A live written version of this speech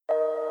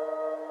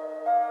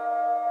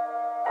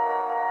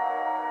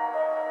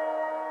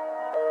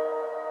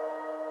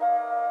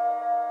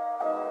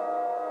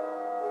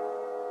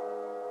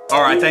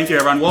All right, thank you,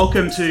 everyone.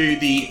 Welcome to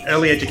the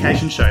Early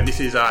Education Show. This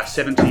is our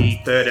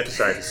 73rd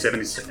episode,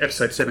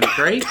 episode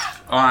 73.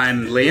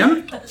 I'm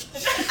Liam.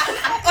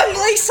 I'm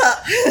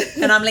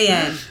Lisa. And I'm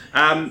Leanne.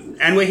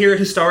 And we're here at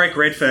historic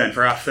Redfern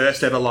for our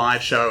first ever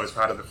live show as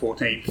part of the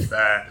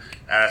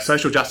 14th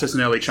Social Justice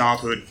and Early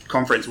Childhood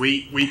Conference.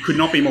 We could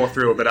not be more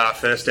thrilled that our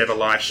first ever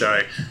live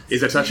show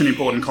is at such an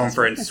important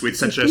conference with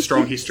such a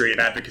strong history of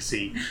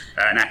advocacy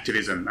and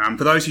activism.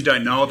 For those who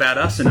don't know about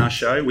us and our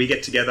show, we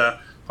get together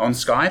on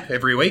Skype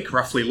every week,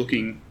 roughly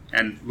looking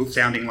and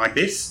sounding like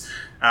this.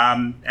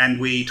 And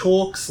we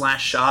talk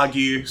 /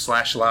 argue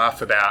 /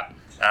 laugh about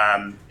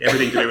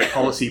everything to do with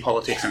policy,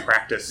 politics and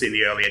practice in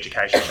the early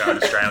education show in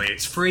Australia.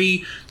 It's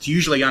free. It's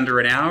usually under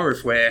an hour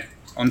if we're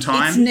on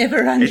time. It's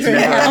never under an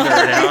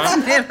hour.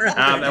 It's never under an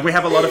hour. And we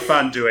have a lot of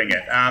fun doing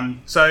it.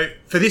 So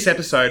for this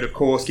episode, of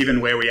course, given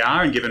where we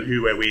are and given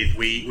who we're with,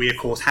 we of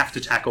course have to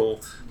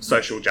tackle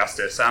social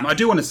justice. I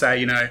do want to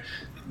say,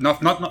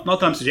 not that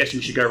I'm suggesting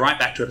you should go right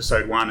back to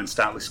episode 1 and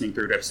start listening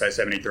through to episode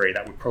 73.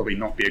 That would probably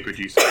not be a good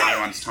use of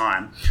anyone's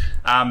time.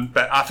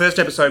 But our first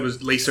episode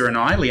was Lisa and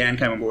I. Leanne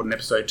came on board in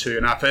episode 2,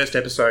 and our first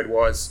episode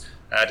was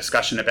a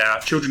discussion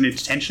about children in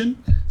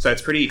detention. So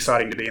it's pretty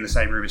exciting to be in the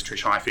same room as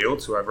Trish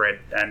Highfields, who I've read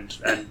and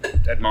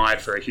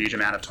admired for a huge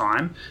amount of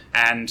time.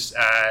 And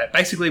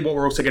basically what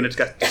we're also going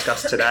to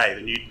discuss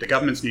today, the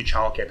government's new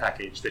childcare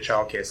package, the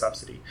Child Care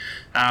Subsidy.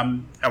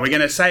 And we're going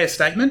to say a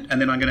statement,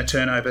 and then I'm going to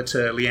turn over to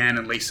Leanne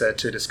and Lisa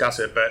to discuss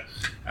it. But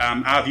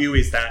our view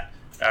is that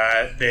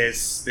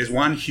there's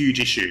one huge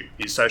issue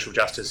in social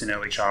justice in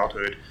early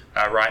childhood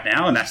right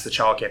now, and that's the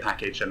childcare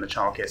package and the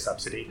childcare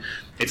subsidy.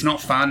 It's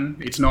not fun,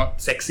 it's not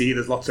sexy,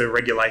 there's lots of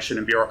regulation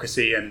and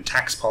bureaucracy and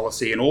tax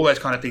policy and all those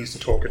kind of things to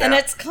talk about. And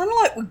it's kind of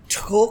like we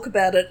talk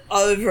about it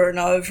over and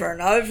over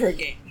and over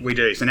again. We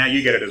do, so now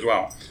you get it as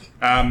well.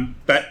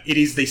 But it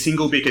is the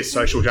single biggest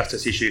social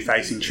justice issue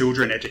facing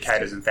children,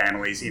 educators and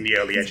families in the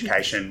early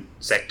education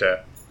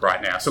sector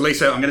right now. So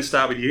Lisa, I'm going to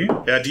start with you.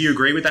 Do you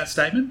agree with that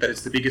statement, that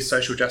it's the biggest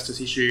social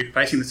justice issue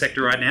facing the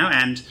sector right now?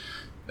 And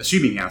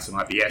assuming the answer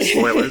might be yes,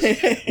 spoilers,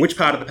 which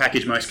part of the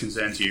package most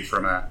concerns you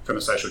from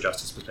a social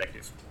justice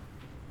perspective?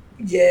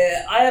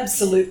 Yeah, I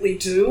absolutely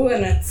do,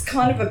 and it's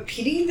kind of a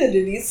pity that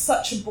it is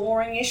such a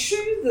boring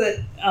issue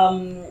that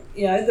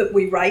that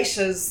we rate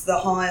as the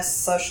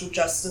highest social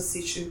justice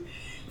issue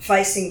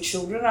facing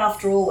children.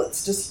 After all,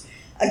 it's just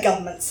a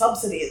government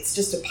subsidy. It's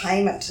just a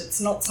payment.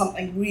 It's not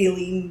something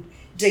really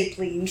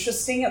deeply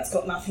interesting. It's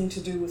got nothing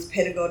to do with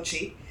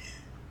pedagogy.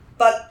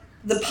 But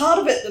the part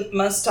of it that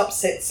most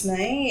upsets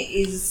me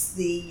is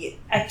the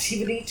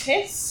activity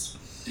test.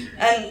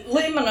 And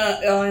Liam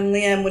and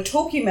Leanne were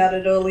talking about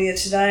it earlier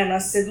today, and I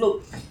said,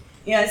 look,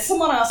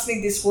 someone asked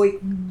me this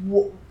week,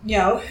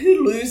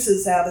 who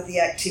loses out of the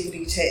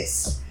activity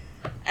test?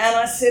 And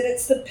I said,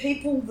 it's the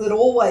people that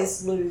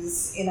always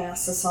lose in our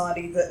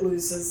society that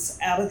loses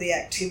out of the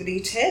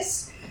activity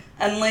test.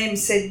 And Liam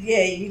said,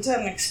 yeah, you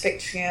don't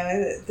expect,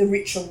 the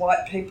richer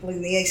white people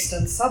in the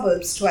eastern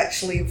suburbs to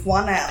actually have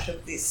won out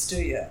of this,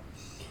 do you?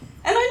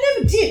 And I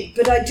never did,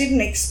 but I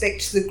didn't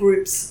expect the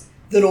groups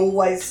that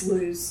always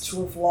lose to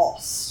have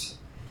lost.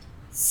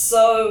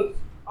 So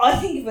I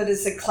think of it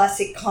as a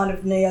classic kind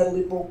of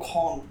neoliberal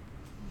con.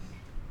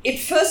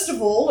 First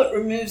of all, it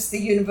removes the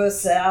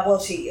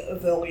universality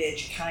of early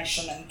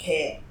education and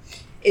care.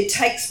 It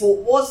takes what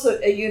was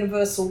a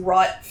universal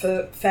right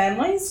for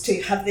families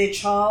to have their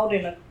child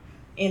in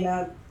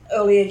a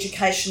early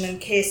education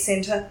and care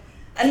centre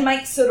and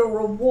makes it a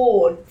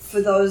reward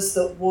for those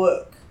that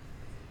work.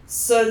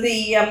 So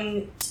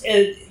the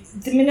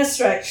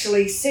minister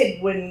actually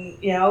said when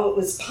it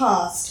was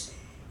passed,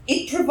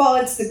 it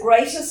provides the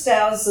greatest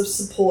hours of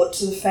support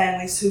to the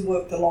families who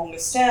work the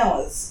longest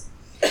hours.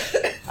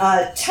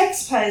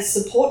 Taxpayers'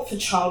 support for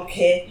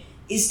childcare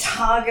is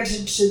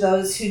targeted to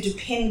those who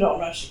depend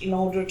on it in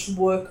order to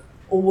work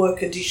or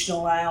work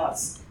additional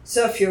hours.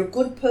 So if you're a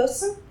good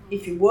person,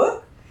 if you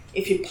work,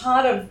 if you're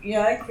part of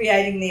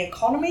creating the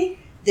economy,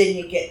 then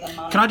you get the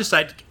money. Can I just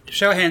say,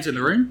 show of hands in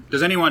the room,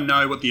 does anyone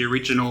know what the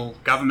original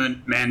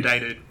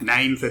government-mandated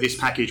name for this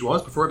package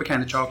was before it became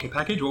the childcare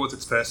package? What was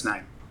its first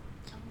name?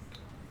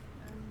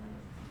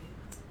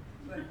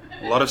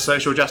 A lot of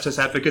social justice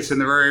advocates in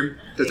the room.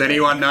 Does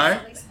anyone know?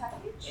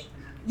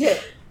 Yeah.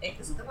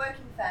 Is it the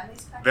Working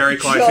Families package? Very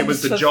close. It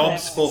was the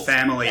Jobs for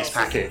Families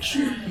package.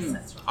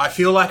 I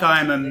feel like I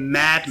am a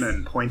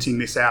madman pointing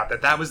this out,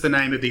 that was the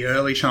name of the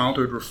early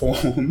childhood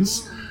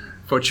reforms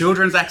for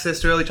children's access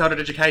to early childhood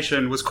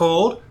education was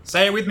called,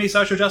 say it with me,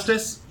 social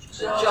justice?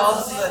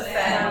 Jobs for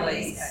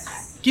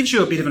Families. Gives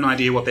you a bit of an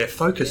idea what their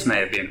focus may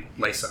have been,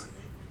 Lisa.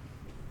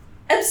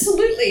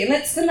 Absolutely, and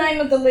it's the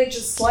name of the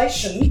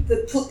legislation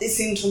that put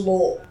this into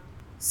law.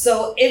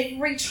 So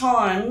every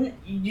time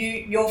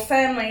your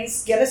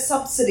families get a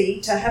subsidy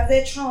to have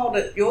their child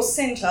at your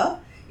centre,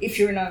 if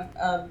you're in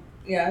a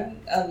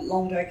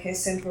long day care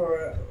centre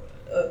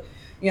or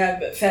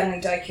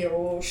family daycare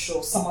or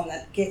someone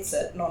that gets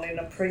it, not in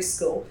a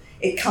preschool,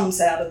 it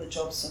comes out of the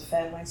Jobs for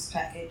Families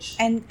package.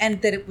 And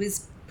that it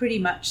was pretty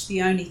much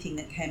the only thing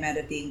that came out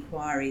of the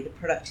inquiry, the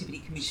Productivity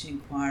Commission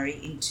inquiry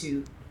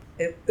into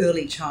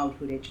early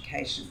childhood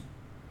education.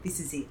 This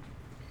is it.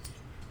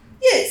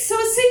 Yeah, so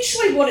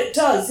essentially what it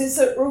does is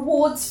it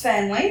rewards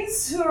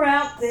families who are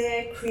out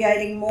there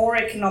creating more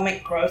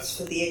economic growth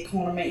for the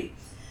economy.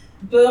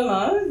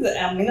 Burmo,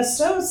 our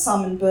minister,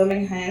 Simon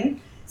Birmingham,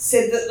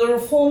 said that the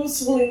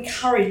reforms will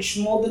encourage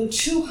more than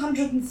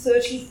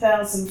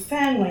 230,000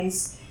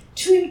 families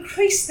to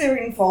increase their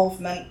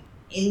involvement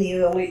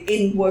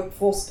in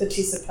workforce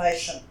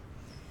participation.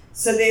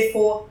 So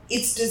therefore,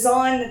 it's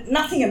designed,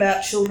 nothing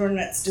about children,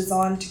 it's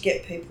designed to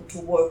get people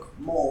to work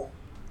more.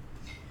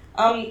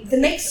 The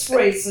next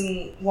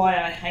reason why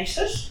I hate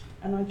it,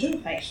 and I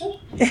do hate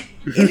it,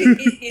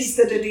 is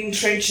that it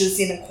entrenches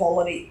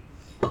inequality.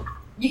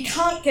 You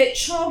can't get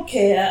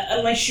childcare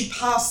unless you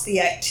pass the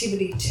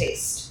activity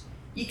test.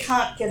 You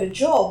can't get a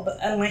job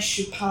unless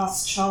you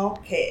pass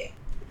childcare,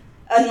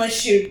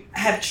 unless you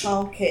have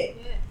childcare.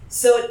 Yeah.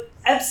 So it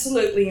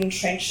absolutely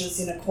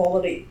entrenches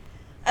inequality.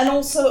 And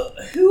also,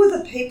 who are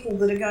the people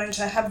that are going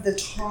to have the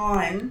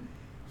time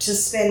to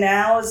spend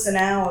hours and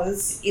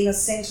hours in a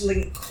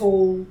Centrelink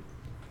call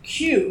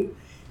queue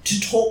to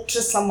talk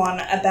to someone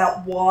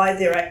about why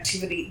they're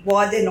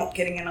not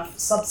getting enough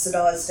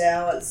subsidised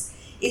hours?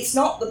 It's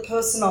not the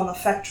person on the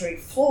factory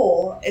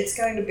floor, it's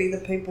going to be the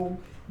people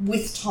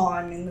with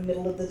time in the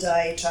middle of the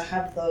day to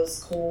have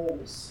those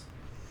calls.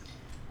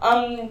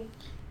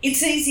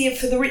 It's easier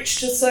for the rich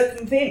to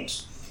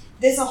circumvent.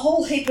 There's a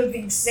whole heap of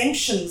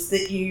exemptions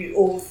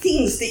or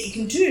things that you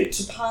can do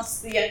to pass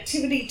the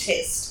activity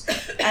test,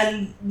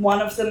 and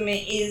one of them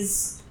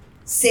is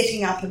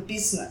setting up a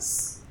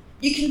business.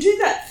 You can do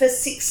that for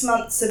 6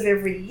 months of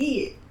every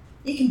year.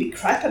 You can be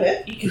crap at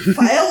it, you can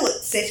fail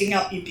at setting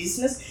up your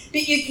business,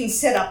 but you can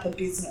set up a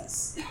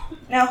business.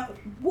 Now,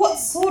 what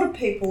sort of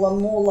people are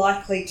more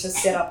likely to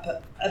set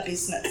up a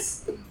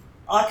business?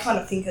 I kind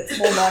of think it's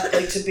more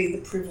likely to be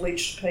the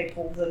privileged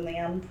people than the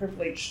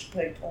unprivileged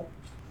people.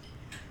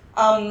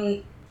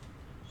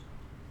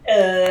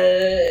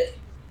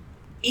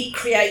 It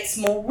creates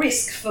more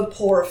risk for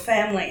poorer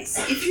families.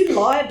 If you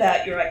lie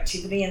about your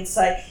activity and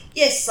say,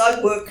 yes,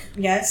 I work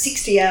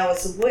 60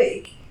 hours a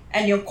week,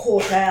 and you're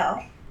caught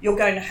out, you're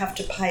going to have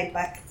to pay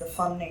back the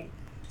funding.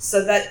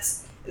 So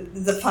that's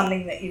the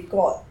funding that you've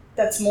got.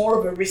 That's more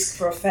of a risk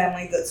for a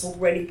family that's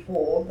already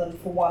poor than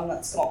for one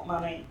that's got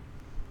money.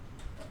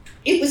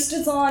 It was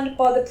designed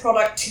by the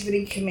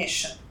Productivity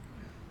Commission.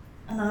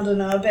 And I don't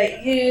know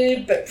about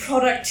you, but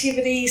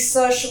productivity,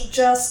 social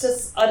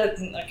justice, I don't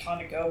think they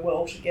kind of go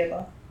well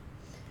together.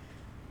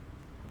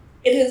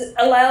 It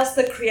allows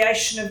the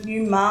creation of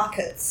new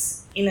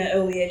markets in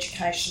early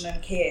education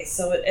and care.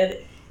 So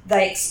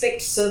they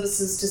expect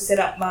services to set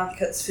up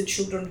markets for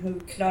children who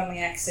can only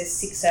access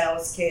 6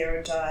 hours care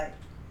a day.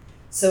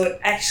 So it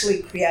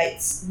actually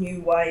creates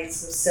new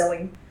ways of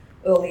selling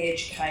early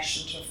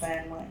education to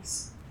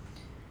families.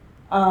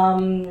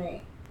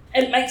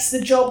 It makes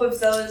the job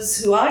of those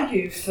who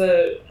argue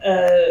for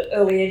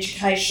early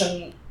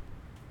education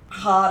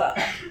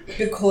harder,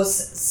 because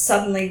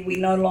suddenly we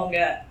no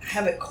longer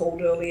have it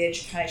called early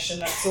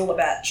education. It's all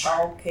about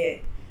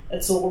childcare.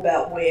 It's all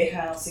about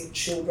warehousing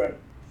children.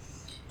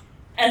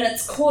 And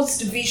it's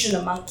caused division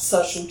amongst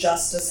social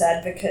justice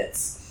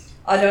advocates.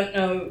 I don't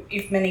know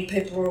if many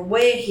people are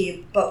aware here,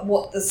 but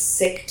what the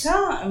sector,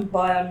 and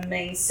by I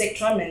mean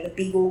sector, I mean the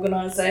big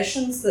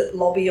organisations that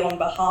lobby on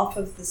behalf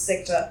of the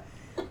sector,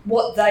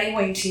 what they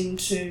went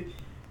into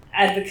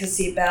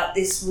advocacy about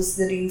this was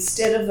that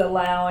instead of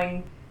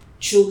allowing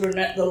children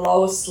at the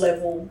lowest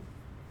level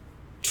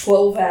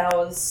 12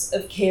 hours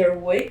of care a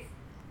week,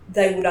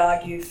 they would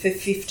argue for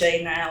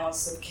 15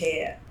 hours of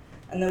care.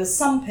 And there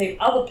were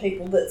other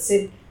people that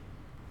said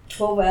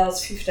 12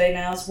 hours, 15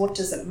 hours, what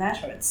does it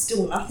matter? It's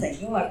still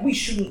nothing. Like, we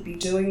shouldn't be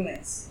doing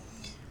this.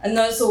 And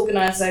those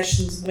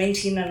organisations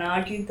went in and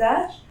argued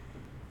that.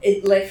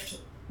 It left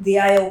the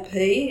ALP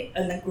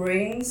and the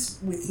Greens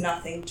with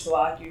nothing to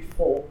argue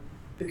for,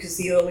 because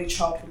the early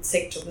childhood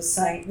sector was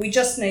saying, we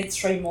just need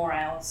 3 more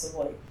hours a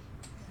week.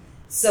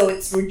 So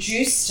it's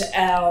reduced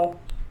how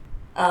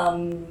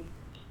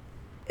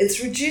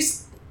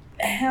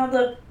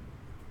the...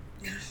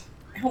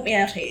 Help me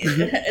out here.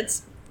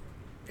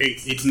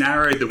 It's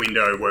narrowed the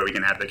window where we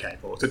can advocate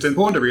for. So it's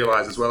important to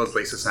realise, as well as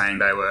Lisa saying,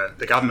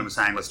 the government was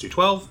saying let's do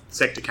 12, the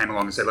sector came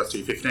along and said let's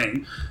do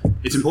 15.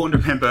 It's important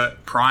to remember,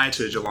 prior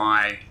to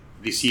July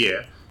this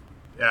year,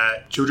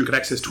 children could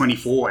access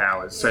 24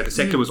 hours. So the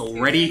sector was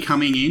already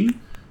coming in,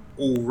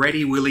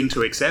 already willing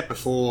to accept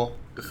before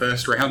the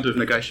first round of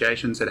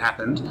negotiations had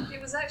happened.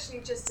 It was actually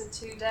just a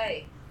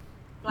 2-day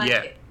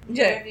blanket.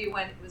 Wherever you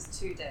went, it was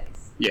 2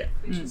 days. Yeah.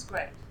 Which was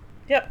great.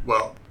 Yep.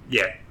 Well,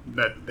 yeah,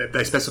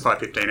 they specified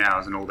 15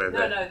 hours in all their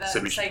that's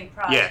submission. saying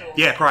prior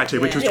to. Prior to,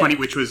 which was 20,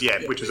 which was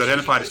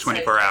identified as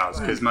 24 hours,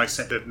 right. because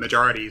the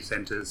majority of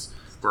centres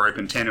were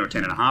open 10 or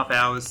 10 and a half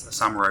hours.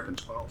 Some were open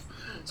 12.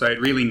 So it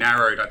really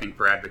narrowed, I think,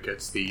 for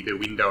advocates the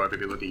window of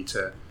ability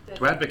to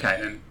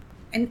advocate.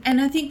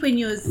 And I think when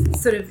you're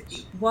sort of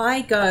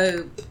why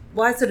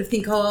sort of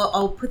think,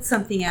 I'll put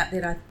something out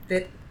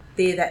that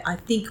there that I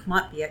think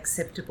might be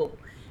acceptable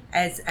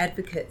as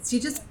advocates. You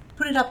just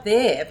put it up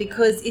there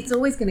because it's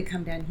always going to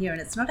come down here, and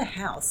it's not a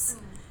house.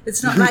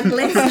 It's not like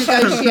let's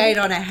negotiate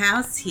on a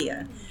house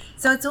here.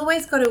 So we've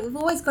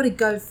always got to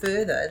go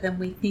further than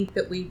we think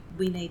that we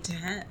need to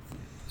have.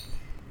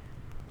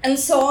 And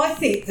so I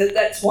think that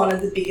that's one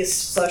of the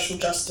biggest social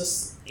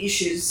justice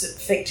issues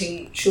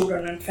affecting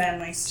children and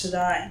families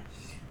today.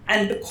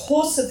 And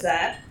because of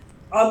that,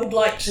 I would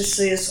like to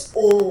see us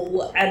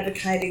all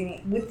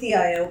advocating with the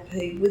ALP,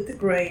 with the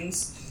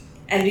Greens,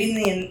 and in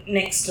the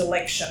next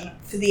election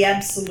for the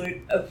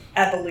absolute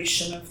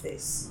abolition of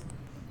this.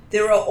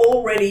 There are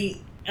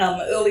already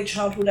early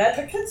childhood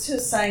advocates who are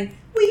saying,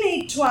 we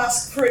need to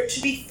ask for it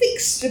to be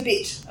fixed a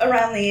bit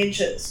around the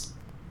edges.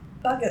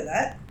 Bugger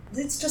that.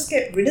 Let's just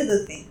get rid of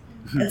the thing.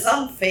 It's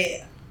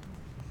unfair.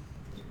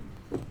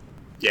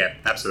 Yeah,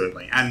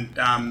 absolutely. And,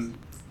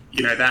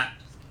 that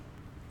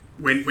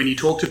when you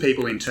talk to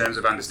people in terms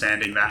of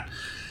understanding that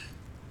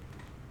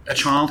a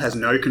child has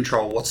no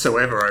control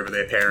whatsoever over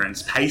their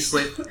parents'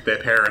 payslip, their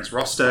parents'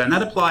 roster, and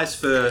that applies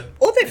for...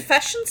 Or their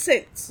fashion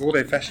sense.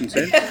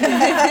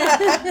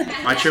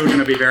 My children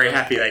will be very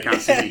happy they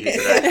can't see me here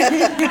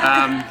today.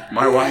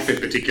 My wife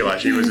in particular,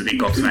 she was a big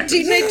gobsmacked. Do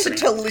you need to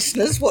tell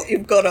listeners what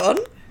you've got on?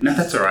 No,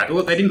 that's all right.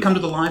 Well, they didn't come to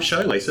the live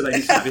show, Lisa. They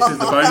missed it. This is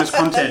the bonus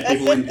content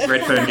people in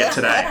Redfern get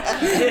today.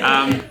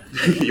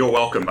 You're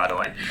welcome, by the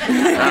way.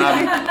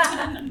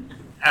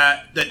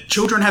 That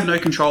children have no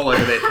control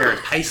over their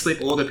parents' payslip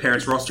or their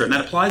parents' roster, and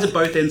that applies at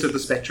both ends of the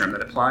spectrum.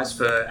 That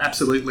applies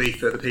absolutely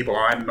for the people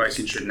I'm most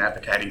interested in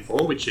advocating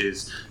for, which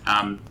is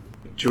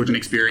children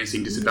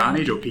experiencing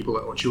disadvantage or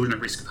children at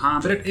risk of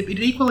harm. But it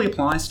equally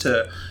applies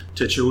to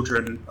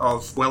children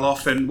of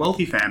well-off and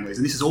wealthy families.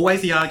 And this is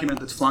always the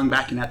argument that's flung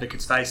back in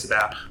advocates' face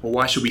about, well,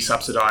 why should we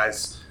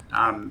subsidise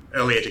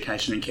early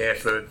education and care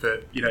for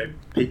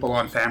people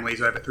on families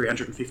over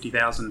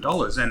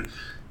 $350,000? And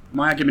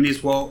my argument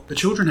is, well, the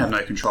children have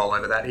no control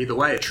over that either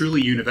way. A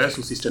truly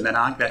universal system,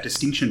 that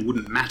distinction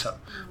wouldn't matter.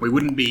 We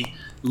wouldn't be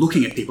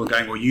looking at people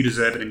going, well, you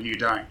deserve it and you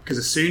don't. Because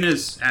as soon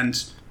as,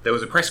 and there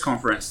was a press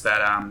conference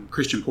that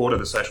Christian Porter,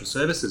 the Social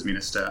Services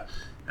Minister,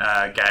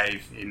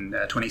 gave in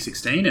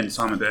 2016, and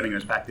Simon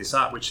Birmingham's backed this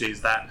up, which is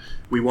that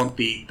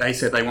they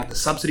said they want the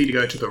subsidy to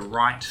go to the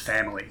right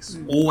families.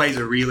 Always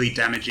a really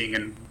damaging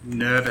and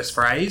nervous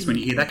phrase when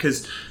you hear that,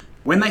 because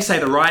when they say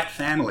the right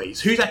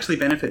families, who's actually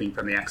benefiting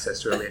from the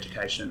access to early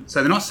education? So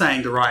they're not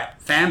saying the right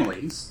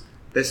families,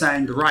 they're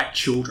saying the right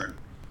children.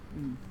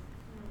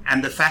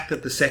 And the fact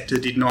that the sector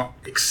did not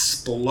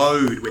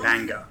explode with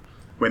anger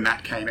when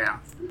that came out,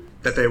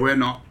 that there were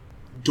not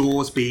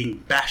doors being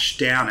bashed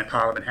down at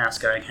Parliament House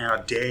going, how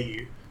dare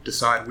you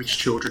decide which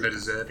children are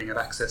deserving of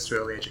access to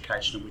early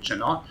education and which are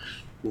not,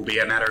 will be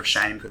a matter of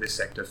shame for this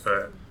sector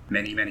for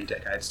many, many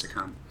decades to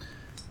come.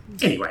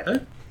 Anyway,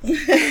 though,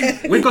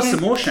 we've got some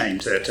more shame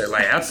to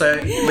lay out. So,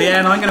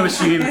 Leanne, I'm going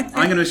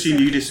to assume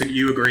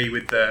you agree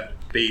with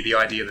the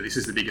idea that this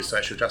is the biggest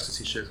social justice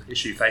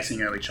issue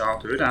facing early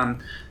childhood.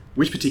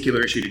 Which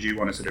particular issue did you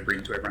want to sort of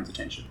bring to everyone's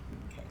attention?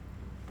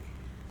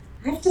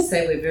 I have to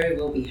say we're very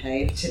well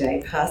behaved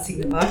today, passing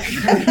the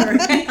microphone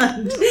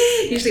around.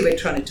 Usually we're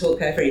trying to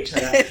talk over each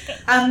other.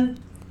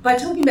 By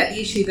talking about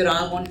the issue that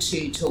I want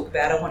to talk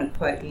about, I want to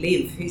quote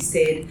Liv, who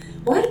said,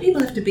 "Why do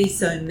people have to be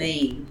so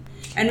mean?"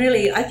 And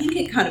really, I think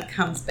it kind of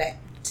comes back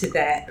to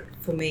that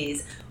for me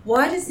is,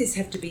 why does this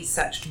have to be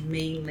such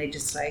mean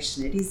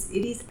legislation? It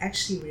is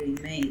actually really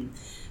mean.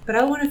 But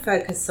I want to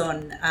focus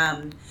on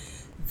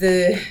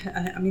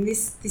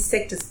this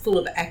sector's full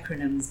of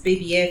acronyms,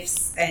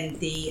 BBFs and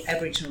the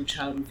Aboriginal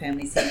Child and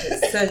Family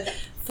Centres. So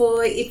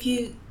if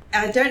you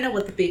don't know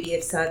what the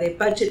BBFs are, they're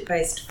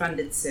budget-based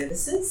funded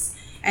services.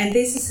 And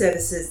these are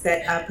services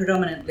that are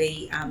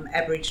predominantly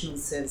Aboriginal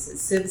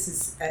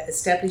services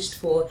established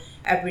for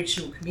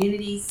Aboriginal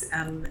communities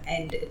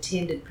and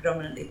attended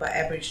predominantly by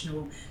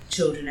Aboriginal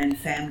children and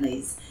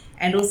families.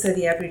 And also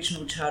the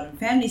Aboriginal Child and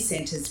Family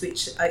Centres,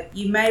 which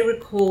you may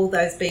recall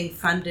those being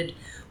funded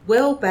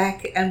well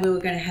back, and we were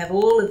going to have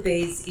all of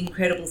these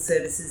incredible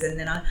services. And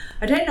then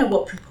I don't know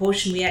what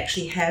proportion we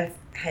actually had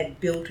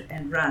built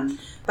and run,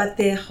 but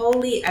they're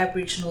wholly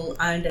Aboriginal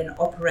owned and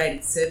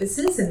operated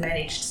services and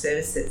managed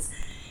services.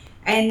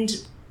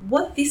 And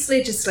what this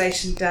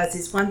legislation does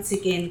is once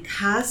again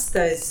cast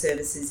those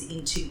services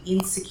into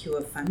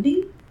insecure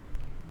funding,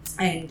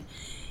 and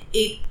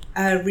it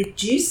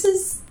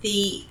reduces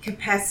the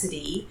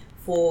capacity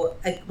for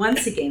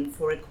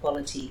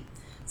equality.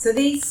 So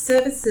these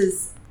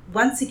services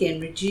once again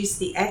reduce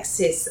the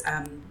access,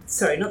 the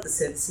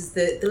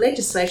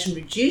legislation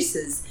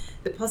reduces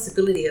the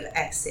possibility of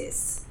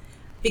access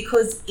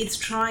because it's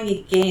trying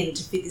again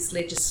to fit this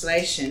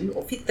legislation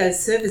or fit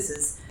those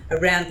services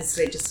around this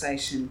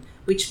legislation,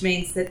 which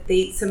means that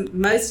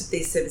most of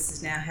these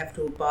services now have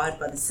to abide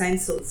by the same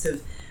sorts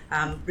of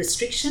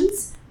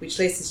restrictions, which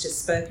Lisa's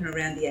just spoken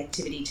around the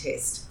activity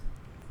test.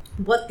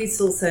 What this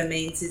also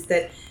means is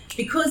that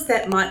because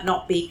that might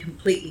not be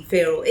completely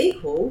fair or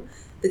equal,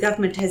 the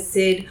government has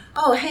said,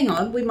 oh, hang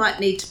on, we might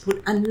need to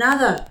put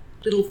another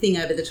little thing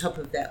over the top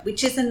of that,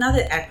 which is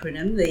another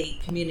acronym, the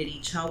Community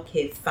Child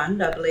Care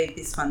Fund, I believe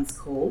this one's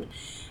called.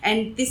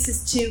 And this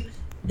is to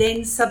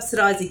then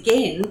subsidise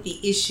again the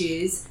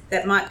issues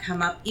that might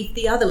come up if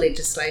the other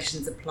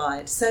legislation's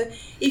applied. So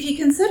if you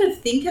can sort of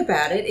think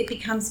about it, it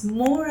becomes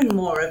more and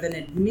more of an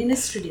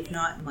administrative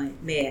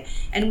nightmare.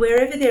 And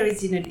wherever there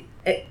is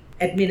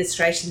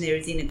administration, there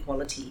is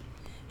inequality.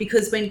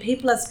 Because when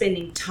people are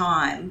spending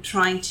time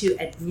trying to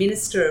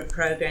administer a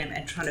program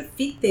and trying to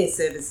fit their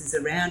services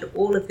around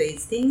all of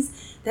these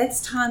things, that's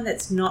time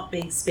that's not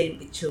being spent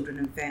with children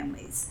and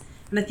families.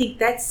 And I think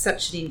that's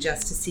such an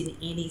injustice in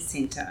any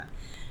centre.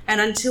 And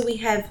until we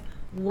have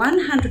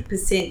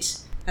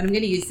 100%, and I'm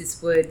going to use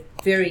this word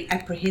very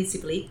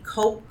apprehensively,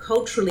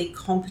 culturally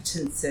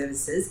competent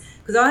services,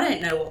 because I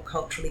don't know what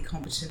culturally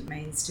competent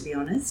means, to be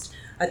honest.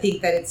 I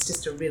think that it's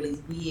just a really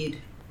weird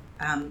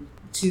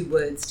two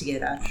words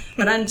together.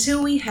 But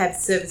until we have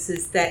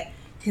services that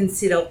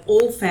consider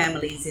all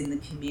families in the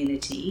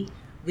community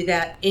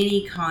without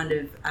any kind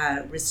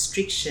of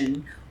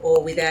restriction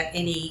or without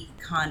any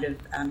kind of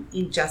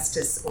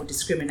injustice or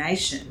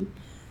discrimination,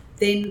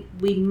 then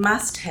we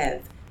must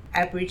have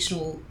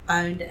Aboriginal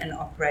owned and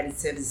operated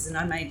services, and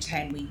I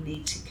maintain we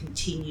need to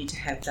continue to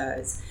have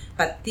those.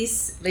 But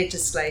this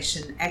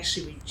legislation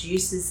actually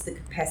reduces the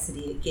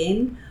capacity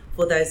again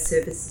for those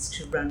services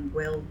to run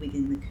well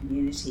within the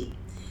community.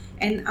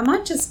 And I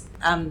might just,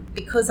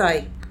 because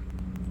I'm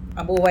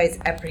always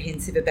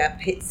apprehensive about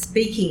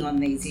speaking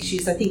on these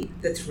issues, I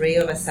think the three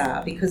of us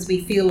are, because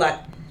we feel like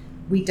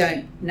we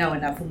don't know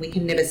enough and we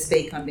can never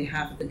speak on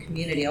behalf of the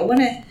community. I want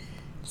to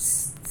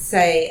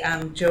say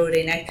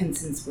Geraldine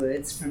Atkinson's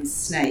words from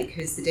SNAIC,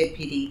 who's the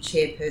Deputy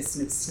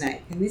Chairperson of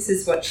SNAIC, and this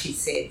is what she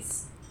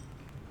says.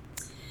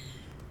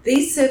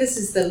 These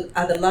services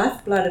are the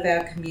lifeblood of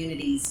our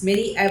communities.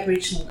 Many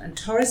Aboriginal and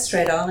Torres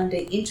Strait Islander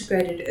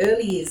integrated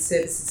early years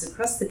services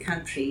across the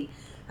country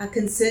are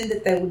concerned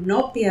that they will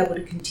not be able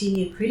to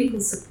continue critical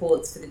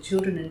supports for the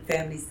children and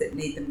families that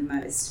need them the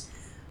most.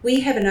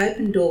 We have an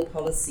open door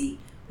policy.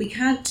 We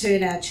can't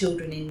turn our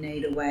children in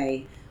need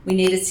away. We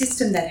need a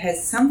system that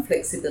has some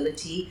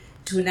flexibility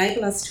to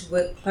enable us to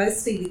work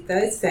closely with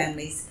those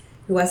families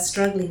who are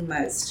struggling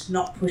most,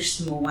 not push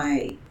them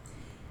away.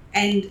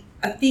 And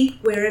I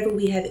think wherever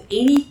we have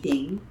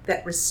anything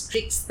that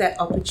restricts that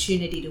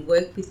opportunity to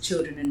work with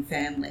children and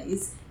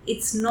families,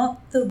 it's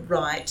not the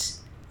right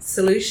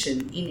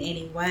solution in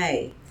any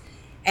way.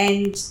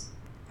 And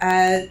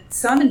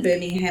Simon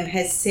Birmingham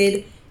has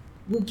said,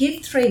 we'll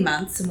give 3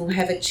 months and we'll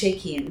have a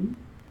check-in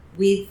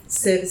with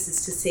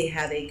services to see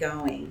how they're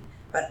going.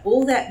 But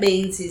all that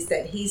means is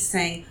that he's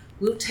saying,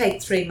 we'll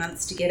take 3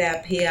 months to get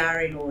our PR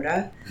in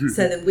order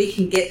so that we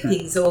can get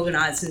things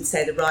organised and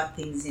say the right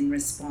things in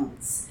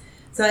response.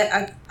 So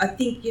I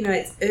think,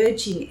 it's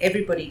urging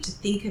everybody to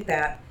think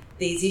about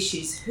these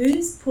issues.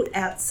 Who's put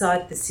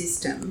outside the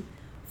system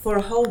for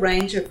a whole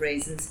range of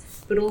reasons,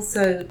 but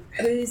also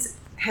who's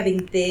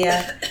having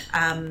their,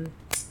 how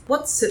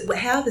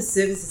the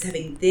service is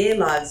having their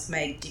lives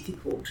made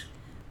difficult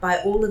by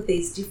all of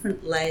these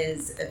different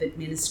layers of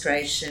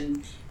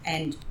administration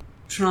and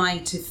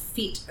trying to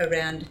fit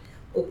around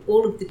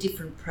all of the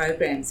different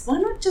programs. Why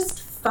not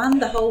just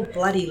fund the whole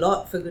bloody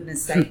lot, for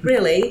goodness sake,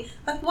 really?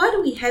 Like, why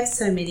do we have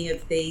so many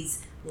of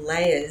these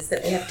layers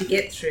that we have to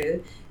get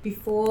through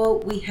before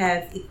we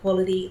have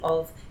equality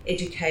of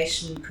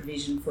education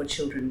provision for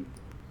children?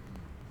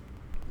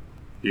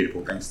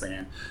 Beautiful, thanks,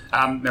 Leanne.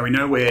 Now we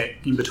know we're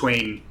in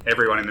between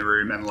everyone in the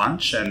room and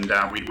lunch, and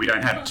we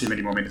don't have too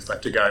many more minutes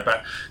left to go.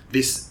 But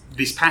this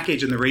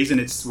package, and the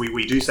reason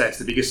we do say it's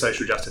the biggest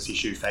social justice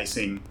issue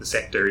facing the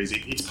sector is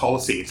it's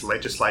policy, it's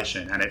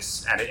legislation, and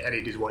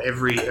it is what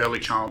every early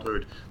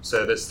childhood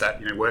service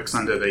that works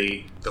under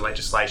the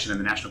legislation and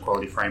the National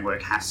Quality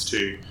Framework has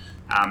to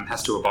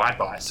abide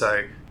by.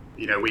 So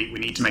we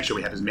need to make sure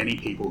we have as many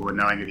people who are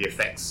knowing of the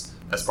effects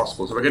as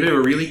possible. So we're going to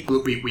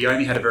do we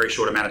only had a very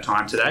short amount of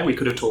time today. We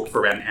could have talked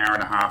for about an hour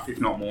and a half, if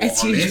not more,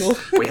 as on usual.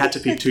 This. We had to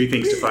pick two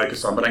things to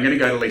focus on, but I'm going to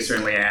go to Lisa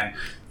and Leanne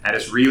and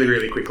just really,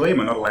 really quickly, and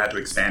we're not allowed to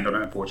expand on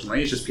it,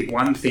 unfortunately, is just pick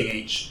one thing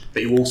each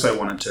that you also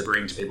wanted to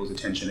bring to people's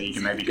attention that you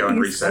can maybe go and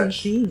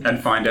research and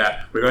find out.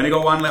 We've only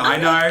got one.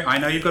 I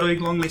know you've got a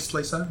long list,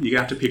 Lisa. You're going to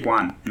have to pick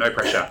one. No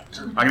pressure.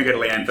 I'm going to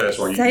go to Leanne first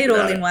while you say think it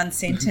all about in one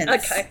sentence.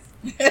 Okay.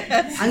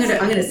 I'm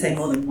going to say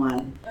more than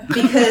one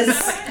because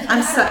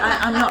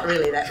I'm not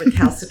really that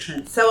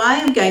recalcitrant. So I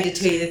am going to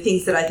tell you the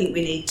things that I think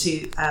we need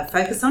to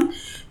focus on.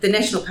 The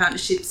national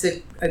partnerships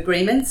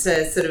agreements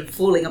are sort of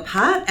falling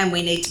apart, and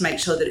we need to make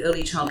sure that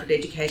early childhood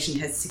education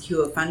has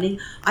secure funding.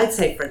 I'd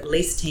say for at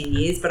least 10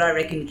 years, but I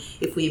reckon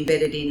if we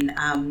embed it in,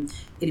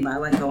 anyway, I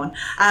won't go on.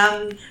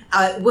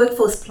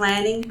 Workforce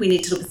planning, we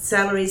need to look at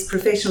salaries,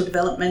 professional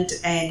development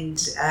and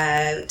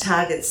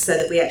targets so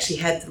that we actually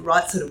have the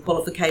right sort of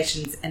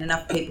qualifications and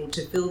enough people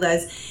to fill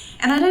those.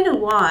 And I don't know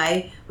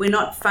why we're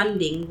not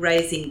funding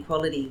raising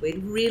quality. We're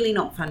really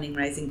not funding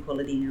raising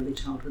quality in early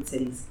childhood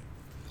settings.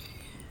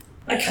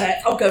 Okay,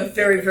 I'll go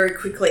very, very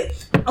quickly.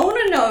 I want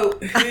to know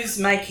who's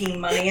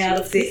making money out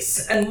of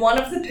this. And one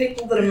of the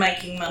people that are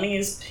making money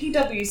is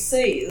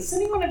PwC. Has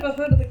anyone ever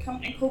heard of the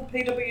company called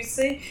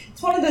PwC?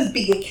 It's one of those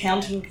big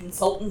accounting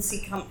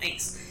consultancy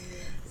companies.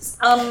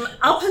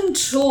 Up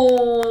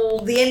until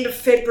the end of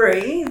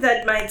February,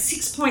 they'd made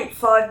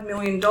 $6.5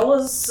 million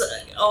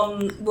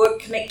on work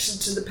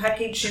connected to the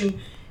package in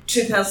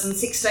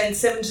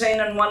 2016-17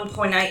 and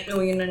 $1.8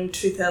 million in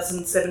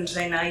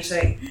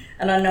 2017-18,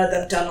 and I know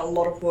they've done a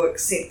lot of work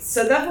since.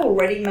 So they've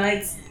already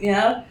made,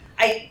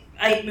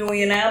 $8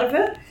 million out of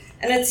it.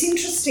 And it's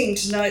interesting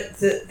to note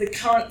that the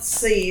current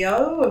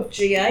CEO of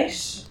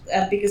G8,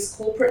 our biggest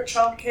corporate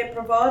childcare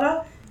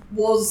provider,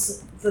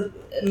 was the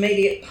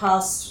immediate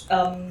past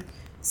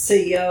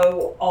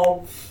CEO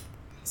of.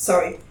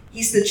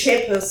 He's the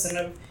chairperson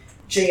of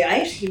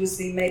G8. He was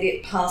the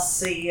immediate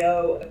past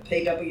CEO of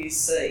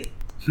PwC.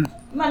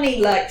 Money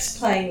likes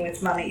playing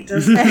with money,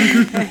 doesn't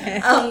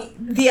it?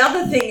 The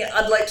other thing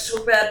I'd like to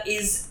talk about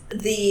is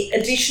the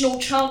additional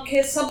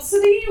childcare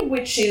subsidy,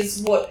 which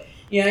is what,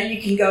 you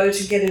can go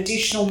to get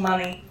additional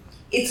money.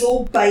 It's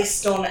all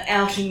based on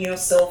outing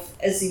yourself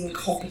as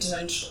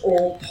incompetent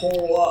or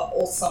poor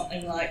or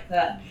something like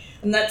that.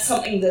 And that's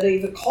something that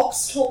Eva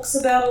Cox talks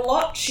about a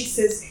lot. She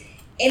says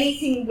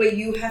anything where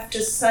you have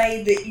to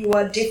say that you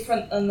are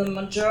different than the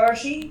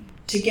majority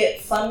to get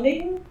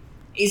funding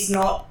is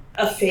not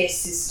a fair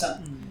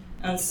system.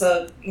 And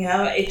so,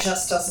 it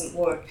just doesn't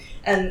work.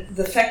 And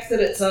the fact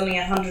that it's only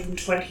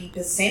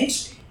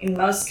 120% in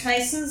most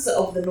cases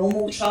of the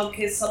normal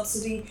childcare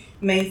subsidy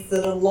means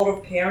that a lot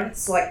of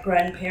parents, like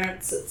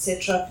grandparents,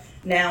 etc.,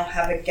 now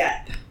have a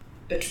gap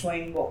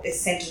between what their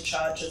centre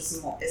charges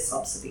and what their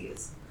subsidy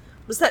is.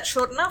 Was that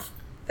short enough?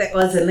 That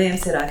was, and Liam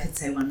said I could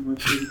say one more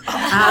thing.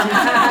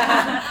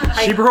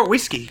 She brought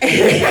whiskey.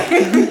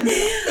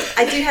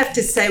 I do have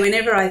to say,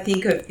 whenever I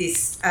think of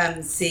this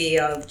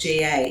CEO of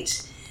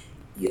G8,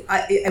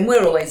 and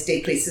we're always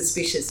deeply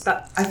suspicious,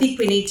 but I think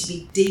we need to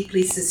be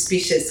deeply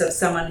suspicious of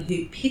someone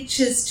who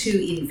pitches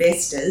to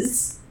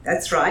investors,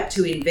 that's right,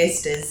 to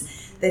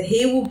investors, that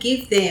he will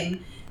give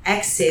them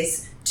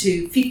access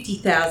to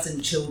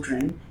 50,000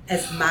 children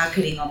as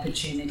marketing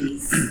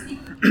opportunities.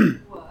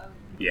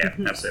 Yeah,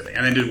 absolutely.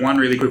 And then just one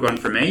really quick one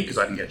for me, because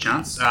I didn't get a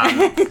chance.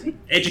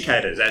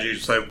 Educators, as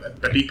usual. So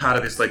a big part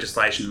of this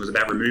legislation was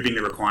about removing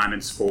the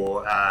requirements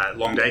for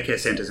long daycare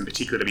centres in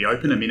particular to be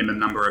open a minimum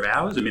number of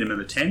hours, a minimum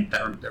of 10.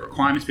 That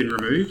requirement's been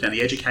removed, and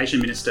the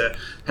Education Minister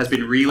has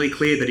been really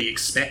clear that he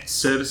expects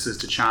services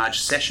to charge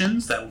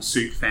sessions that will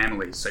suit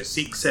families. So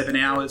 6-7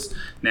 hours.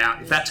 Now,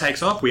 if that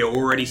takes off, we are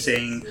already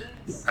seeing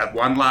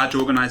one large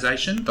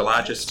organisation, the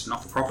largest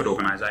not-for-profit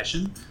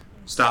organisation,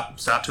 start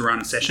to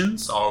run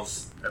sessions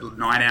of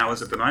 9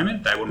 hours at the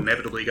moment. They will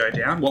inevitably go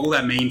down. What will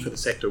that mean for the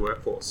sector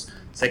workforce?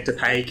 Sector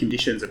pay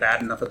conditions are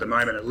bad enough at the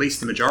moment. At least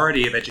the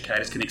majority of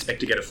educators can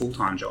expect to get a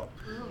full-time job.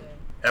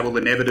 That will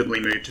inevitably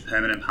move to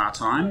permanent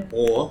part-time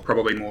or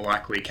probably more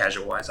likely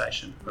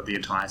casualisation of the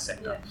entire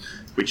sector,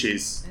 which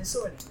is...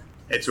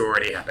 It's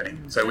already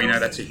happening. So we know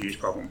that's a huge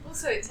problem.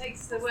 Also, it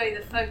takes away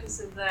the focus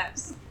of that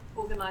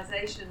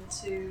organisation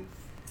to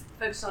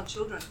focus on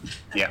children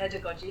and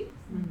pedagogy.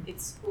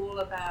 It's all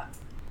about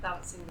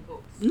balancing the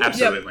books.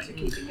 Absolutely. To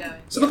keep it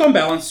going. So look, on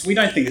balance, we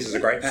don't think this is a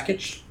great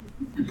package.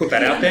 Put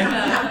that out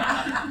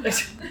there.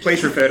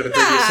 Please refer to the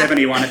previous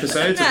 71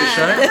 episodes of this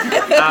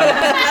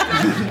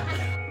show.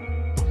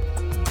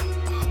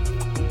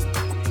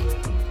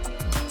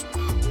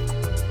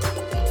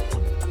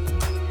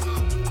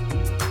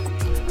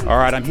 All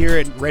right, I'm here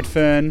at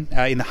Redfern,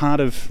 in the heart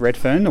of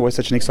Redfern. Always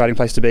such an exciting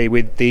place to be,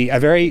 with a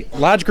very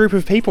large group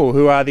of people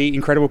who are the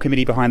incredible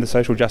committee behind the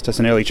Social Justice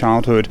and Early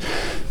Childhood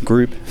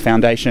Group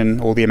Foundation,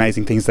 all the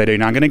amazing things they do.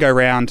 Now, I'm going to go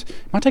around,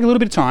 it might take a little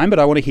bit of time, but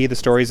I want to hear the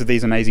stories of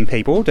these amazing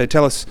people to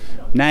tell us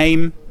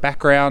name,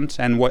 background,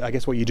 and what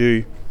you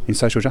do in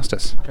social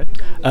justice. Okay.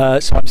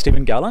 So I'm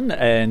Stephen Gallen,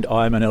 and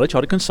I'm an early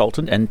childhood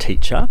consultant and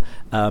teacher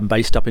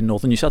based up in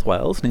northern New South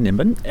Wales, in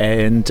Nimbin.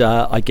 And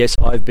I guess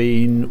I've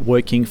been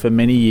working for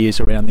many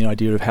years around the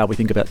idea of how we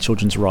think about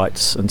children's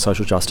rights and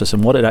social justice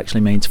and what it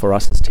actually means for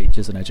us as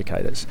teachers and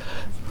educators.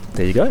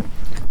 There you go.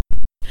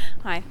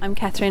 Hi, I'm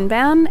Catherine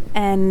Bown,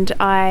 and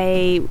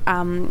I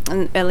am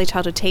an early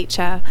childhood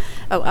teacher.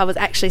 I was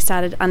actually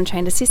started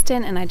untrained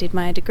assistant, and I did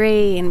my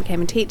degree and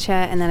became a teacher,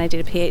 and then I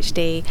did a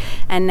PhD,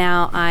 and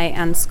now I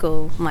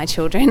unschool my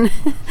children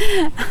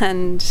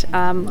and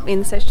in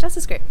the social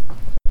justice group.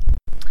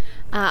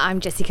 I'm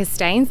Jessica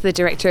Staines, the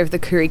Director of the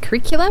Koori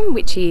Curriculum,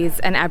 which is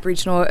an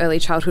Aboriginal early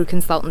childhood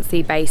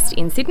consultancy based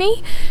in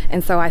Sydney.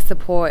 And so I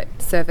support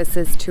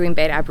services to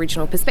embed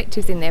Aboriginal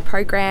perspectives in their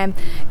program,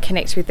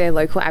 connect with their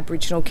local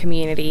Aboriginal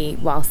community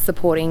whilst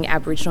supporting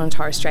Aboriginal and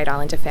Torres Strait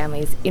Islander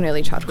families in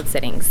early childhood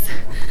settings.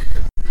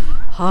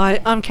 Hi,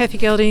 I'm Kathy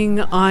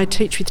Gelding. I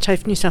teach with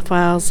TAFE New South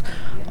Wales.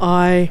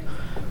 I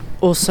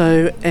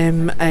also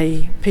am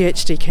a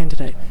PhD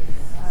candidate.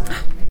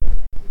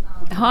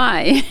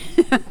 Hi,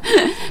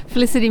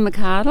 Felicity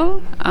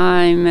McArdle.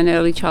 I'm an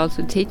early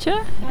childhood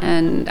teacher,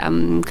 and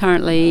I'm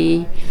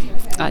currently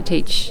I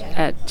teach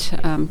at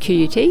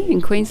QUT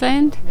in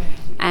Queensland,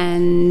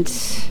 and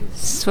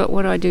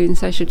what do I do in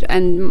social?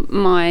 And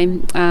my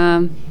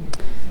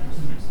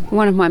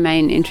one of my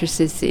main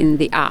interests is in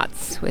the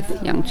arts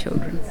with young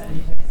children.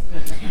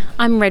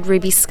 I'm Red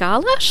Ruby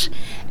Scarlet,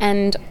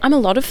 and I'm a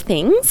lot of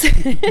things.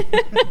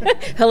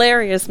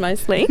 Hilarious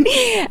mostly.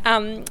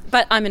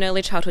 But I'm an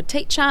early childhood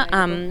teacher.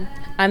 I'm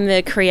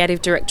the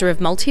creative director of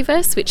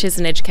Multiverse, which is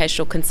an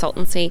educational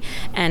consultancy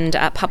and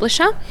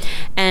publisher.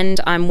 And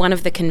I'm one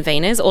of the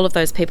conveners. All of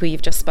those people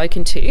you've just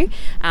spoken to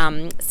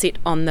sit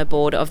on the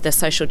board of the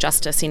Social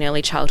Justice in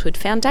Early Childhood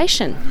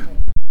Foundation.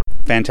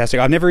 Fantastic.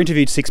 I've never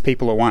interviewed 6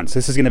 people at once.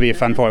 This is going to be a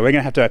fun point. We're going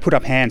to have to put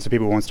up hands for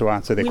people who wants to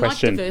answer their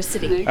question. We like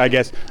diversity. I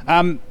guess.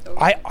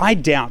 I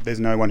doubt there's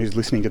no one who's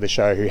listening to the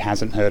show who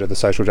hasn't heard of the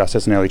Social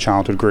Justice and Early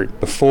Childhood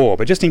group before,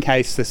 but just in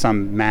case there's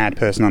some mad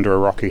person under a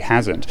rock who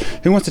hasn't,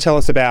 who wants to tell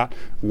us about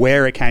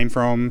where it came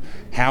from,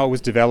 how it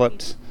was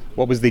developed?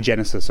 What was the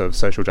genesis of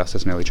Social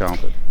Justice and Early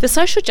Childhood? The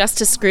Social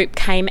Justice Group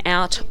came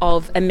out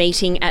of a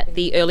meeting at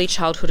the Early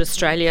Childhood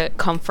Australia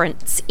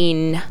Conference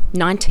in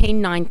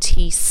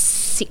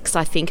 1996,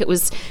 I think. It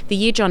was the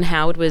year John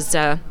Howard was,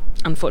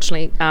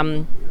 unfortunately,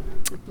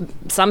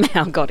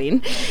 somehow got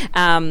in,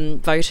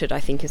 voted, I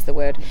think is the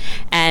word.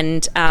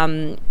 And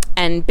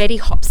Betty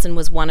Hobson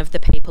was one of the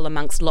people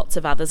amongst lots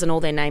of others, and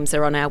all their names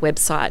are on our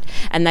website.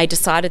 And they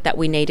decided that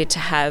we needed to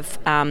have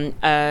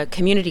a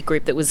community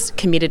group that was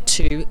committed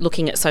to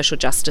looking at social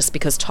justice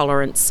because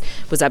tolerance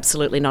was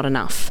absolutely not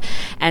enough.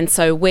 And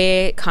so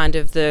we're kind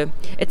of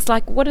it's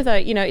like, what are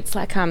the, it's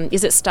like,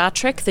 is it Star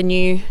Trek, the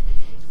New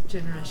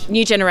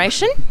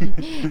Generation?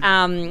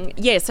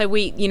 So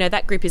we,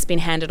 that group has been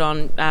handed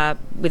on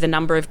with a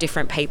number of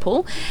different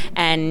people,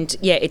 and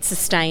it's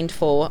sustained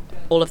for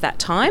all of that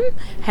time.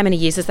 How many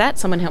years is that?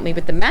 Someone help me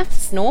with the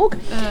maths, Norg.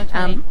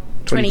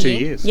 22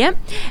 years. Yep.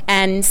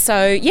 And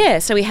so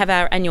we have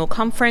our annual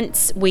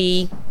conference.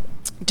 We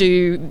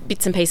do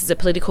bits and pieces of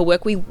political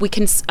work. We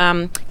can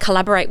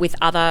collaborate with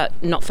other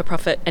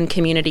not-for-profit and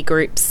community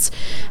groups,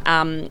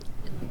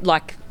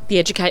 like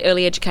the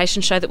early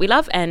education show that we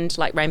love, and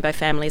like Rainbow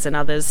Families and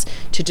others,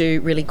 to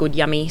do really good,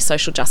 yummy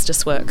social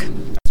justice work.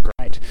 That's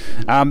great.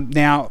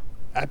 Now,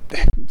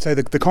 so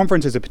the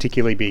conference is a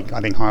particularly big,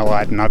 I think,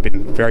 highlight, and I've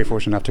been very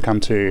fortunate enough to come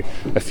to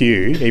a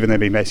few, even though they've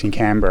been based in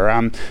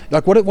Canberra.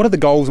 What are the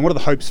goals and what are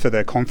the hopes for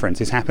the conference?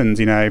 This happens,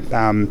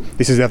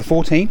 this is the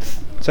 14th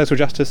Social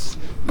Justice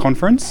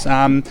Conference.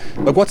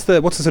 But what's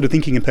the sort of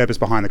thinking and purpose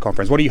behind the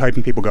conference? What are you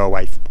hoping people go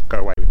away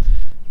with?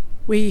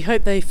 We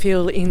hope they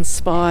feel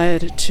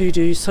inspired to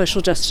do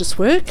social justice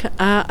work.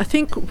 I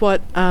think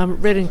what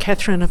Red and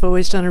Catherine have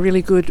always done a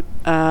really good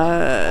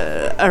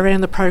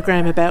around the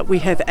program about, we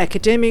have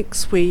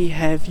academics, we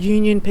have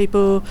union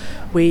people,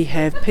 we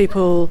have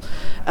people,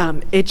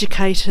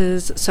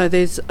 educators, so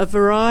there's a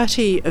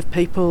variety of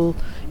people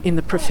in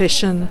the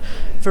profession,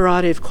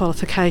 variety of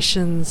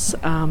qualifications.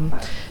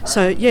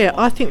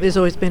 I think there's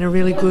always been a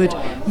really good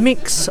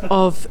mix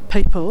of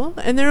people,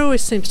 and there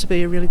always seems to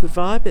be a really good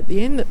vibe at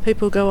the end that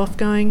people go off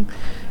going,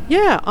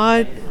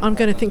 I'm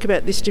going to think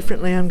about this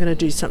differently, I'm going to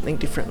do something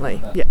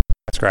differently. Yeah.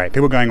 That's great.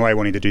 People going away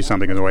wanting to do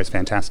something is always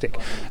fantastic.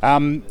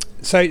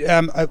 So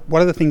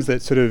one of the things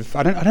that sort of,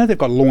 I don't know if they've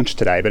got launched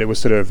today, but it was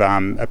sort of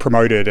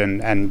promoted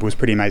and was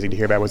pretty amazing to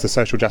hear about, was the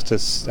Social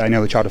Justice and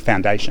Early Childhood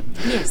Foundation.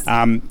 Yes.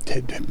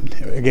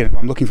 Again,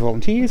 I'm looking for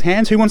volunteers,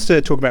 hands. Who wants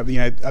to talk about,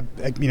 in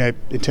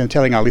terms of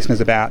telling our listeners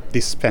about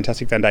this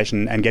fantastic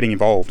foundation and getting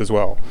involved as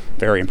well?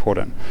 Very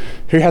important.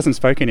 Who hasn't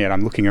spoken yet?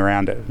 I'm looking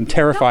around at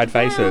terrified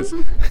faces.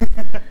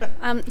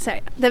 So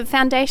the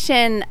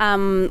foundation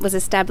was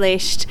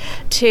established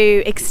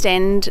to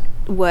extend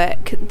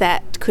work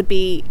that could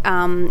be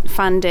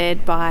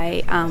funded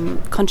by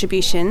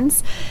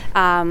contributions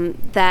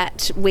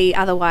that we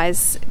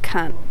otherwise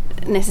can't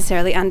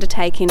necessarily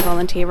undertake in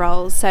volunteer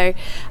roles. So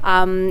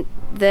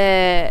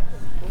the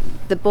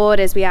board,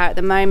 as we are at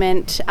the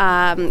moment,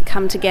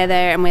 come together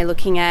and we're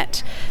looking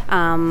at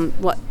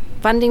what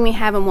funding we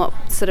have and what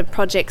sort of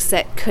projects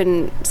that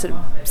can sort of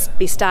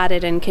be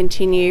started and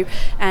continue,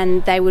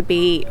 and they would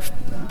be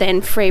then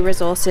free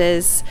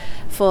resources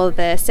for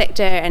the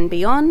sector and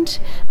beyond.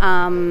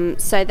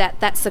 So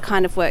that's the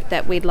kind of work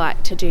that we'd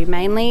like to do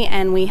mainly,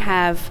 and we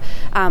have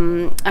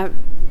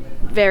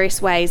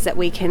various ways that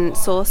we can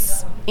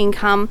source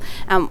income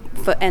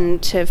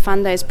and to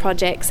fund those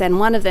projects, and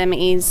one of them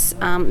is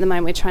at the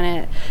moment we're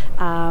trying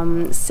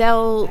to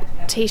sell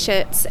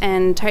t-shirts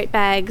and tote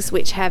bags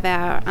which have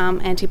our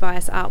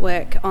anti-bias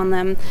artwork on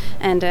them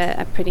and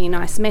a pretty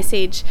nice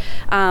message,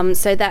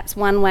 so that's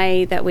one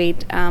way that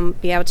we'd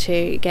be able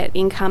to get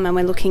income, and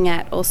we're looking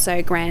at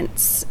also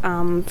grants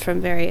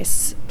from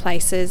various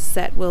places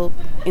that will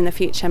in the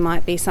future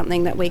might be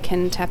something that we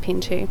can tap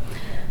into.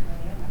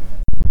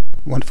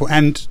 Wonderful.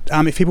 And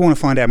if people want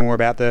to find out more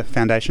about the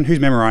foundation, who's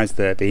memorised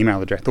the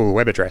email address or the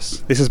web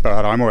address? This is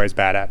what I'm always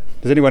bad at.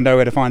 Does anyone know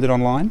where to find it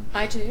online?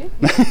 I do.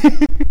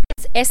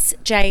 It's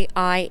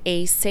SJIEC.org.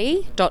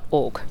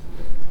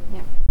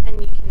 Yeah.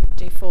 And you can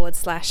do /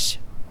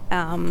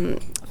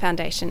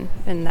 foundation,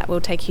 and that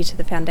will take you to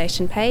the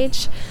foundation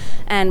page.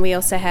 And we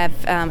also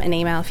have an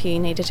email if you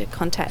needed to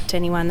contact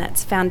anyone.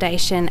 That's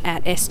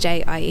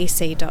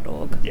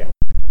foundation@sjiec.org. Yeah.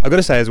 I've got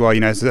to say as well,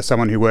 as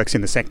someone who works in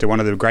the sector, one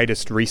of the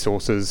greatest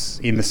resources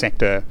in the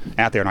sector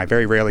out there, and I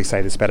very rarely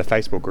say this about a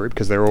Facebook group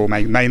because they're all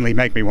mainly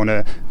make me want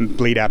to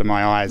bleed out of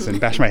my eyes and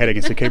bash my head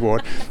against the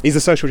keyboard, is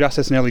the Social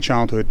Justice and Early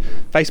Childhood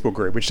Facebook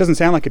group, which doesn't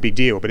sound like a big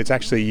deal, but it's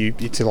actually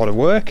it's a lot of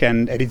work,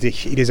 and it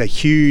is a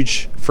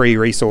huge free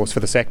resource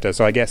for the sector.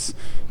 So I guess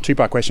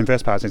two-part question.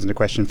 First part isn't a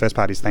question. First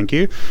part is thank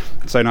you.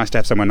 It's so nice to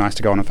have someone nice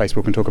to go on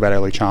Facebook and talk about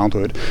early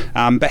childhood.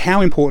 But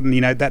how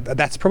important,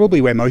 that's probably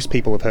where most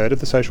people have heard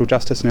of the Social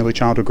Justice and Early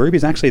Childhood group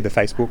is actually the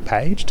Facebook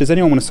page. Does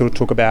anyone want to sort of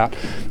talk about,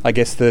 I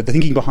guess, the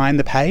thinking behind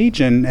the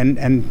page and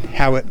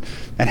how it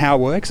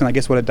works, and I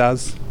guess what it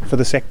does for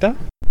the sector?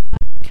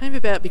 It came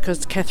about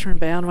because Catherine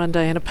Bowen one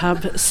day in a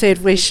pub said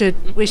we should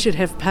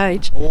have a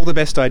page. All the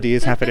best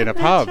ideas happen in a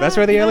pub. That's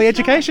where the Early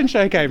Education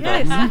Show came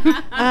from.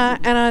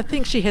 And I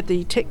think she had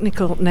the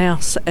technical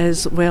nous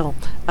as well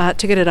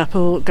to get it up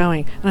all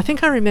going. And I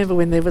think I remember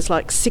when there was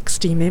like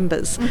 60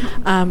 members.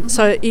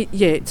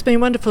 It's been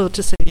wonderful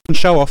to see. You can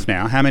show off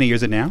now. How many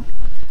is it now?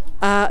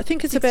 I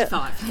think it's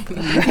 65.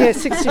 about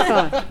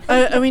 65.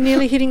 Are we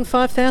nearly hitting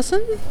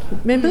 5,000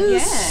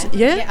 members?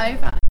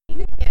 Yeah,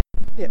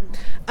 over.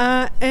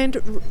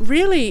 And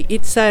really,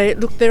 it's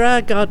there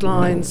are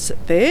guidelines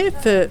there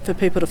for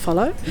people to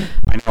follow.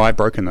 I know I've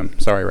broken them.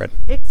 Sorry, Red.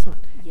 Excellent.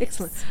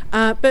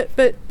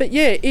 But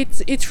yeah,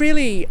 it's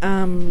really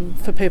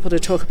for people to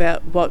talk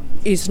about what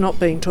is not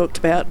being talked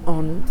about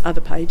on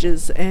other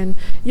pages, and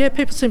yeah,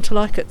 people seem to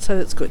like it, so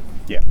that's good.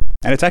 Yeah,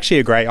 and it's actually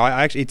a great.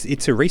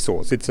 It's a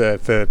resource. It's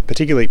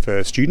particularly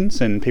for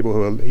students and people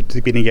who are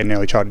beginning to get an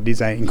early childhood. It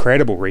is an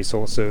incredible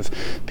resource of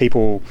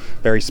people,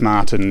 very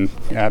smart and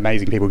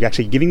amazing people,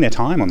 actually giving their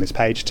time on this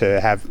page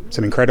to have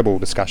some incredible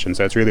discussion.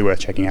 So it's really worth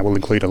checking out. We'll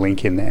include a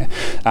link in there.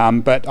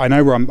 But I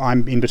know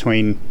I'm in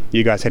between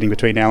you guys, heading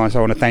between now, so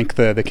I want to thank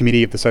the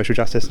committee of the Social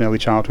Justice and Early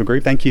Childhood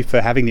Group. Thank you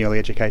for having the Early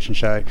Education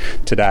Show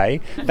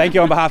today. Thank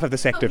you on behalf of the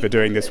sector for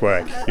doing this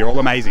work. You're all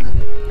amazing.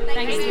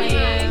 Thanks,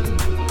 Liam.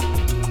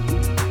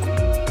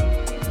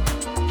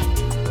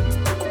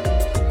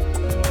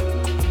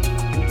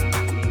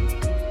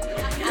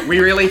 We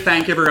really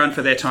thank everyone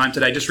for their time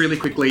today. Just really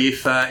quickly,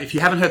 if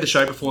you haven't heard the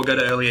show before, go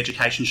to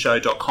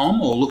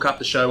earlyeducationshow.com or look up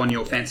the show on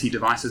your fancy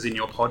devices in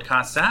your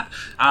podcast app.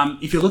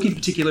 If you're looking for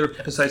particular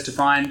episodes to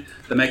find,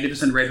 the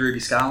magnificent Red Ruby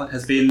Scarlet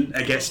has been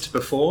a guest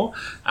before,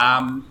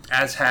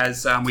 as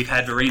has we've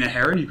had Verena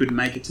Heron, who couldn't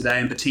make it today,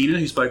 and Bettina,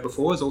 who spoke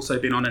before, has also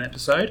been on an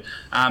episode.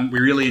 We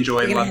really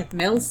enjoy. We're going to have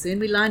Mel soon.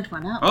 We lined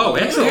one up. Oh,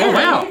 excellent! Oh,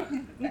 wow.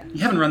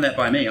 You haven't run that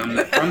by me. I'm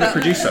the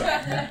producer.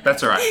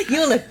 That's all right.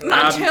 You'll look.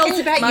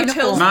 Martel's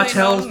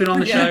been on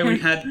the show.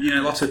 We've had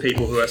lots of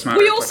people who are smart.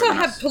 We also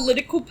have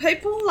political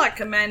people like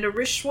Amanda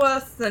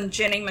Rishworth and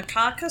Jenny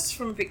McCarkis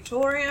from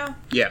Victoria.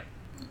 Yeah.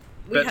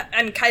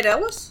 And Kate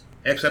Ellis.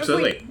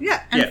 Absolutely.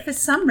 And for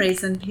some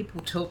reason, people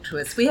talk to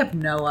us. We have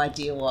no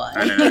idea why.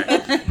 I don't know.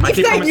 I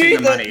keep promising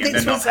them money and this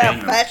they're not was our paying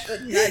them.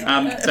 fashion.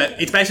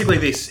 But it's basically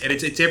this.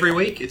 It's every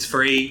week. It's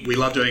free. We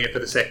love doing it for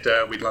the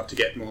sector. We'd love to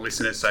get more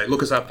listeners. So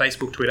look us up,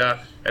 Facebook, Twitter,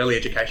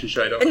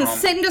 earlyeducationshow.com. And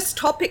send us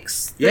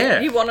topics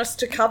that you want us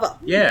to cover.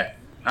 Yeah.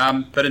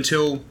 But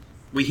until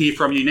we hear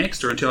from you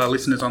next, or until our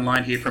listeners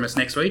online hear from us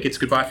next week, it's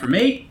goodbye from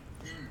me.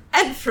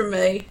 And from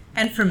me.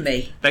 And from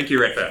me. Thank you,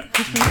 Redfern.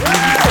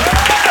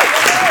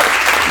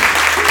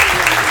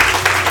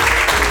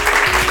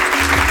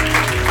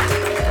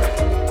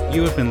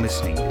 You have been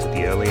listening to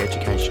the Early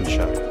Education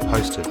Show,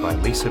 hosted by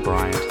Lisa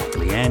Bryant,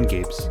 Leanne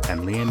Gibbs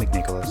and Liam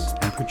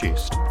McNicholas, and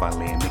produced by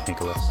Liam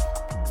McNicholas.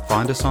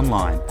 Find us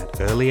online at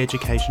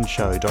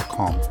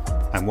earlyeducationshow.com,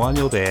 and while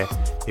you're there,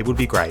 it would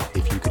be great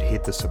if you could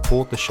hit the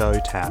Support the Show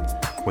tab,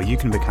 where you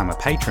can become a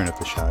patron of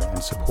the show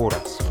and support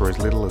us for as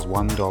little as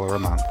 $1 a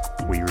month.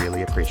 We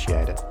really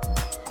appreciate it.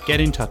 Get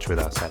in touch with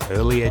us at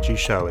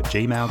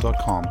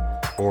earlyedushow@gmail.com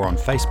or on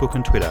Facebook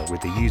and Twitter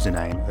with the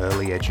username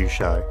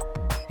earlyeduShow.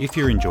 If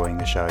you're enjoying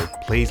the show,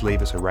 please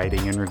leave us a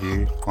rating and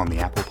review on the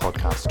Apple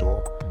Podcast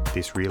Store.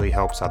 This really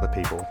helps other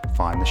people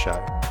find the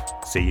show.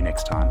 See you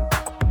next time.